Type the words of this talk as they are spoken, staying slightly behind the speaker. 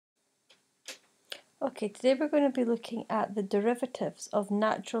Okay, today we're going to be looking at the derivatives of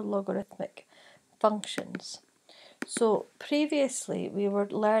natural logarithmic functions. So previously we were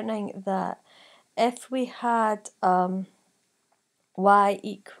learning that if we had y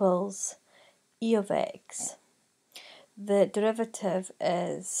equals e of x, the derivative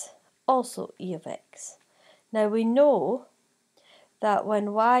is also e of x. Now we know that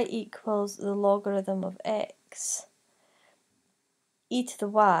when y equals the logarithm of x, e to the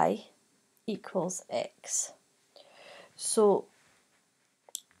y equals x. So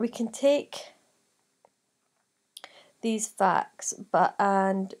we can take these facts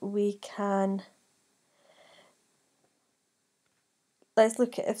and we can, let's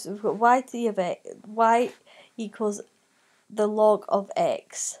look at if we've got y to the of x, y equals the log of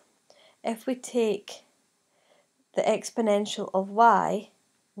x. If we take the exponential of y,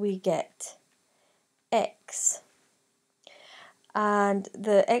 we get x, and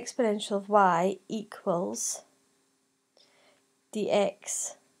the exponential of y equals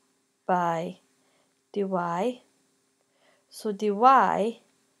dx by dy. So dy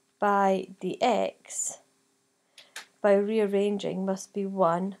by dx, by rearranging, must be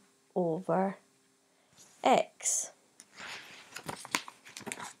 1 over x.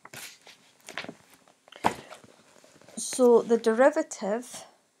 So the derivative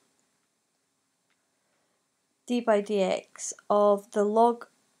d by dx of the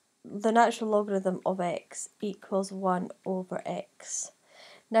natural logarithm of x equals 1 over x.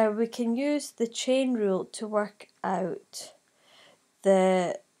 Now we can use the chain rule to work out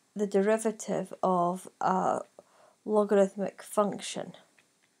the derivative of a logarithmic function.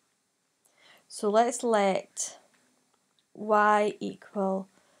 So let's let y equal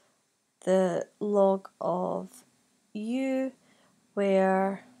the log of u,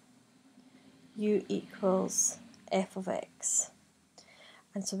 where u equals f of x.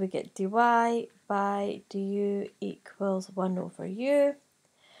 And so we get dy by du equals 1 over u,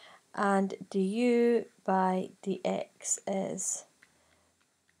 and du by dx is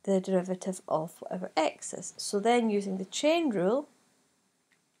the derivative of whatever x is. So then, using the chain rule,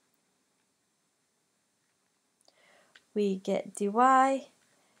 we get dy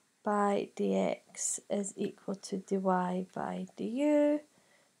by dx is equal to dy by du,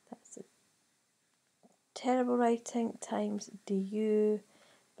 that's a terrible writing, times du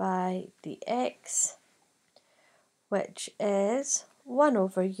by dx, which is 1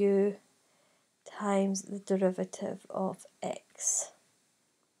 over u times the derivative of x.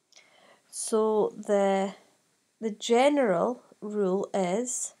 So the general rule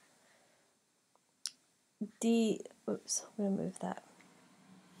is I'm going to move that.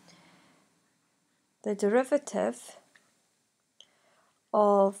 The derivative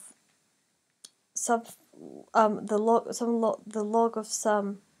of the log of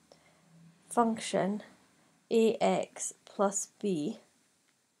some function ax plus b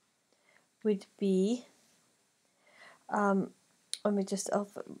would be, let me just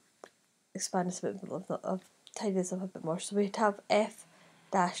expand this a bit, I'll tidy this up a bit more. So we'd have f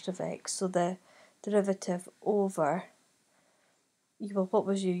dashed of x, so the derivative over, well, what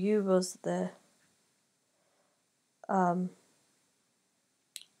was u? U was the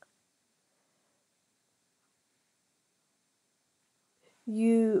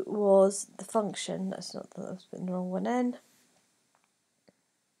u was the function, that's not that, I was putting the wrong one in,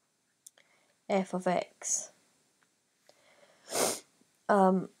 f of x.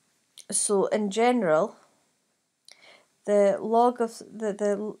 So in general, the log of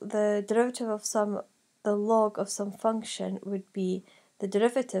the derivative of the log of some function would be the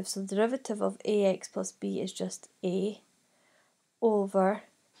derivative. So the derivative of ax plus b is just a over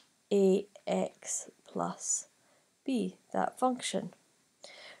ax plus b, that function.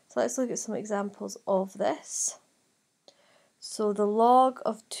 So let's look at some examples of this. So the log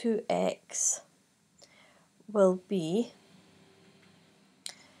of 2x will be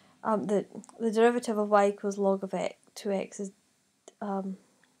the derivative of y equals log of 2x is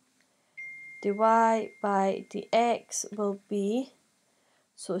dy by dx will be,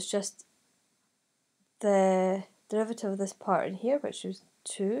 so it's just the derivative of this part in here, which is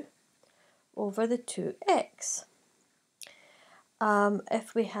 2 over the 2x.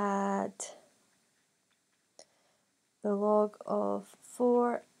 If we had the log of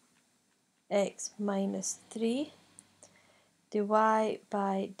 4x minus 3, dy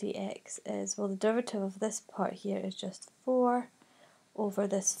by dx is, well, the derivative of this part here is just 4 over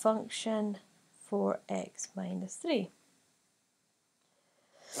this function 4x minus 3.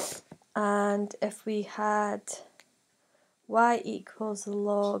 And if we had y equals the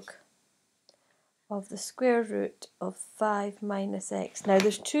log of the square root of 5 minus x. Now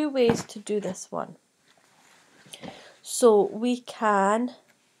there's two ways to do this one. So we can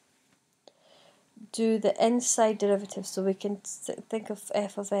do the inside derivative, so we can think of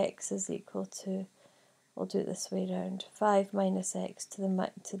f of x is equal to, we'll do it this way round, 5 minus x to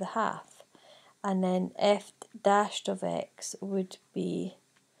the half, and then f dashed of x would be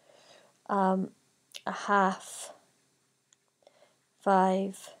a half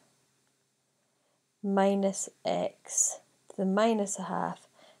 5 minus x to the minus a half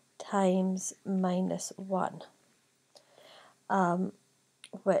times minus 1,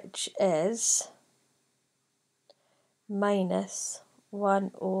 which is minus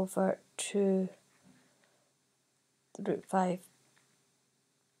 1 over 2 root 5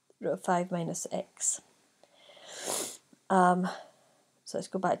 minus x. So let's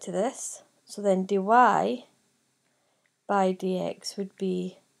go back to this. So then dy by dx would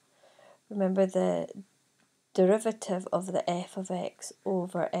be, remember, the derivative of the f of x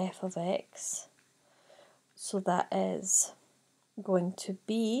over f of x. So that is going to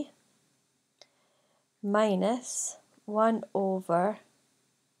be minus 1 over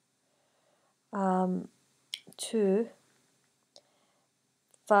 2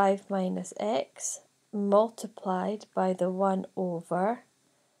 5 minus x multiplied by the 1 over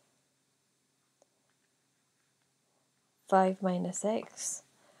 5 minus x,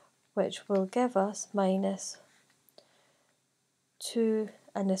 which will give us minus 2,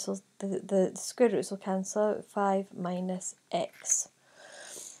 and this will, the square roots will cancel out, 5 minus x.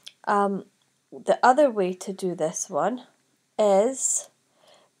 The other way to do this one is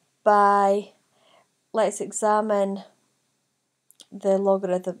by, let's examine the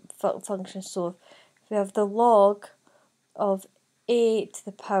logarithm function. So if we have the log of a to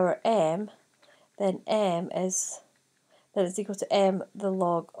the power m, then it's equal to m the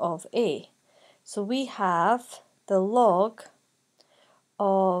log of a. So we have the log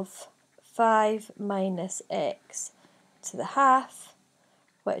of 5 minus x to the half,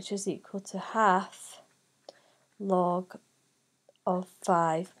 which is equal to half log of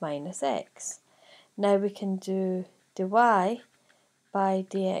 5 minus x. Now we can do dy by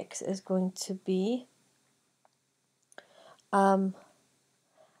dx is going to be a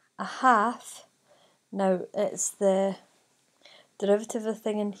half. Now it's the derivative of the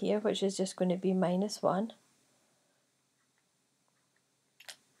thing in here, which is just going to be minus 1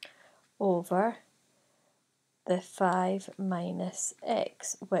 over the 5 minus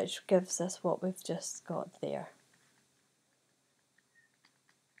x, which gives us what we've just got there.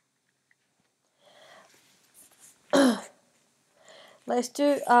 Let's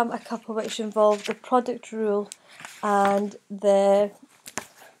do a couple which involve the product rule and the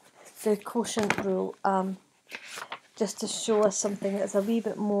quotient rule, just to show us something that's a wee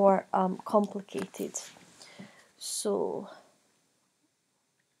bit more complicated. So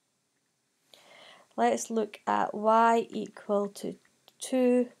let's look at y equal to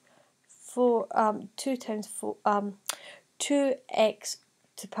 2 times 2x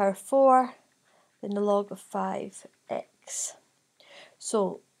to the power 4, then the log of 5x.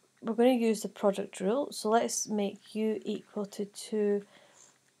 So we're going to use the product rule. So let's make u equal to 2x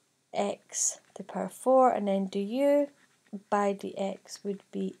to the power 4, and then du by dx would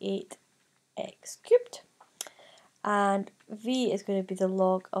be 8x cubed. And v is going to be the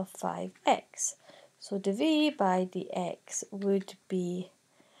log of 5x. So dv by dx would be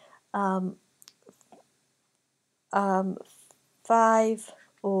 5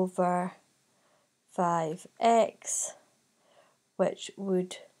 over 5x, which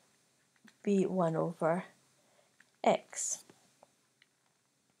would be 1 over x.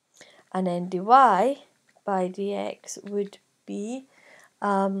 And then dy by dx would be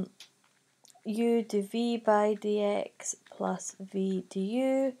u dv by dx plus v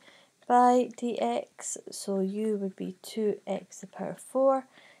du by dx. So u would be 2x to the power 4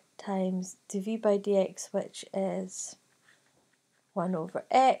 times dv by dx, which is 1 over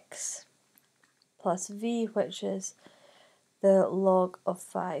x, plus v, which is the log of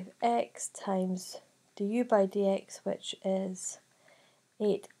 5x, times du by dx, which is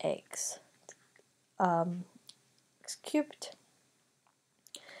 8x x cubed.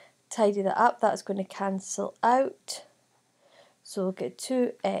 Tidy that up, that's going to cancel out. So we'll get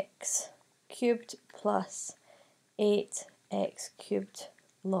 2x cubed plus 8x cubed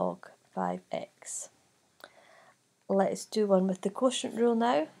log 5x. Let's do one with the quotient rule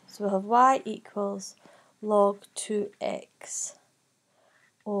now. So we'll have y equals log 2x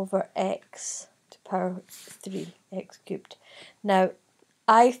over x to the power 3, x cubed. Now,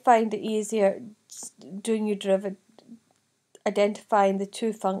 I find it easier doing your derivative, identifying the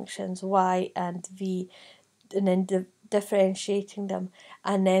two functions y and v, and then differentiating them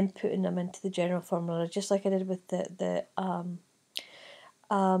and then putting them into the general formula, just like I did with the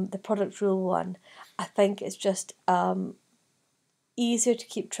product rule one. I think it's just easier to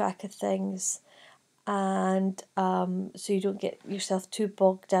keep track of things, and so you don't get yourself too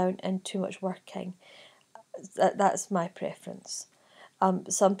bogged down and too much working. That's my preference.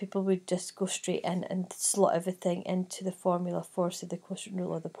 Some people would just go straight in and slot everything into the formula for, say, the quotient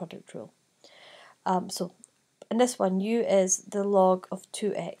rule or the product rule. So in this one, u is the log of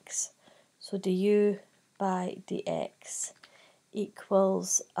 2x. So du by dx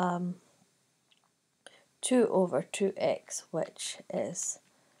equals 2 over 2x, which is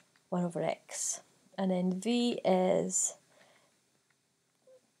 1 over x. And then v is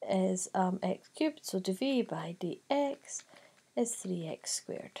x cubed, so dv by dx is 3x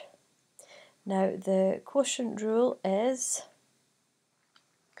squared. Now the quotient rule is,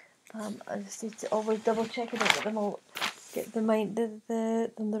 I just need to always double check, I don't get them all, get them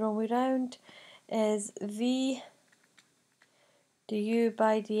the wrong way round, is v du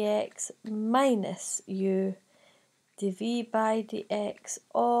by dx minus u dv by dx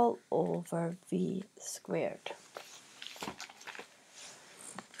all over v squared.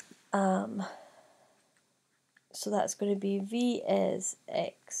 So that's going to be v is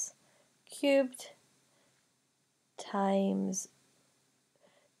x cubed times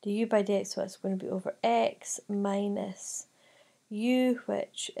du by dx, so it's going to be over x minus u,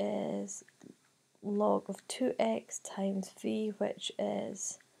 which is log of 2x times v, which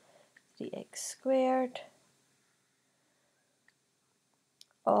is 3x squared,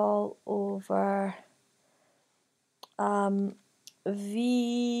 all over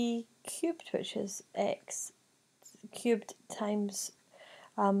v cubed, which is x cubed times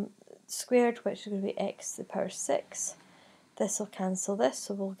squared, which is going to be x to the power 6. This will cancel this,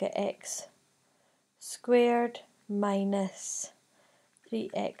 so we'll get x squared minus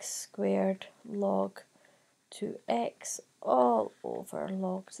 3x squared log 2x all over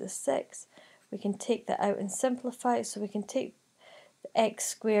log to the 6. We can take that out and simplify it, so we can take the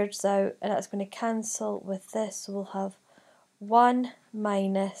x squareds out, and that's going to cancel with this, so we'll have 1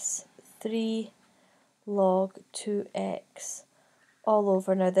 minus 3 log 2x all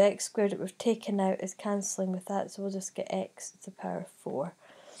over. Now the x squared that we've taken out is cancelling with that, so we'll just get x to the power 4.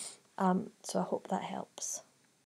 So I hope that helps.